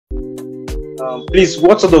please,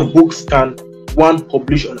 what sort of books can one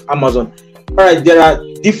publish on Amazon? All right, there are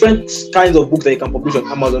different kinds of books that you can publish on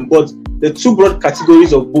Amazon, but the two broad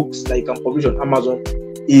categories of books that you can publish on Amazon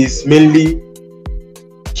is mainly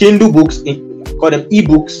Kindle books, call them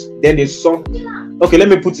ebooks. Then there's some. Okay, let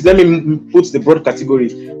me put the broad category.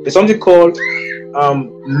 There's something called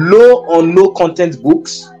low or no content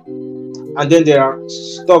books, and then there are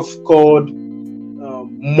stuff called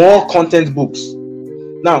more content books.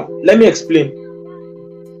 Now, let me explain.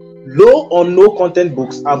 Low or no content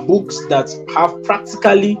books are books that have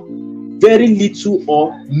practically very little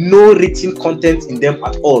or no written content in them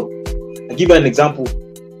at all. I'll give you an example.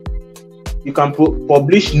 You can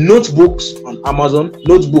publish notebooks on Amazon,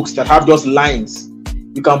 notebooks that have just lines.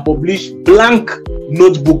 You can publish blank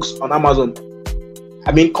notebooks on Amazon.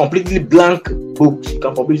 I mean, completely blank books. You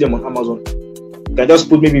can publish them on Amazon. You can just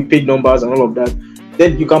put maybe page numbers and all of that.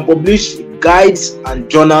 Then you can publish guides and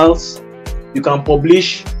journals. You can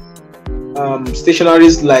publish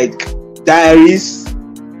stationaries like diaries,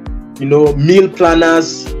 meal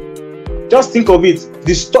planners. Just think of it.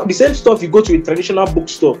 The same stuff you go to a traditional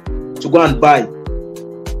bookstore to go and buy.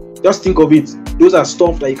 Just think of it. Those are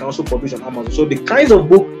stuff that you can also publish on Amazon. So the kinds of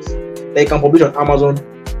books that you can publish on Amazon,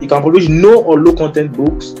 you can publish no or low content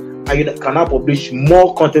books, and you can now publish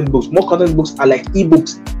more content books. More content books are like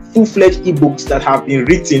ebooks, full-fledged ebooks that have been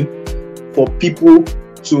written for people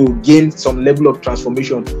to gain some level of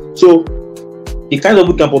transformation. So the kinds of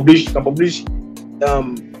book you can publish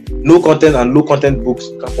no content and low content books.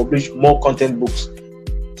 You can publish more content books.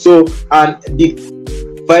 So, and the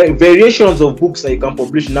variations of books that you can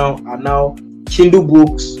publish now are now Kindle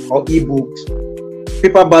books or ebooks,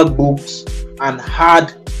 paperback books, and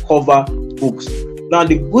hardcover books. Now,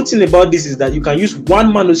 the good thing about this is that you can use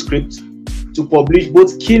one manuscript to publish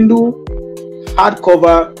both Kindle,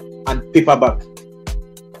 hardcover, and paperback.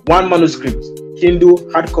 One manuscript, Kindle,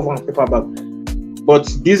 hardcover, and paperback. But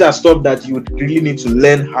these are stuff that you would really need to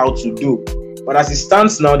learn how to do. But as it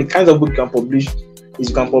stands now, the kinds of books you can publish is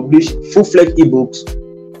you can publish full-fledged ebooks,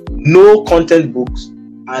 no content books,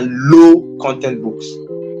 and low content books.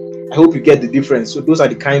 I hope you get the difference. So those are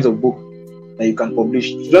the kinds of books that you can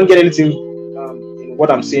publish. If you don't get anything in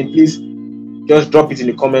what I'm saying, please just drop it in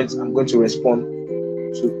the comments. I'm going to respond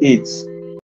to it.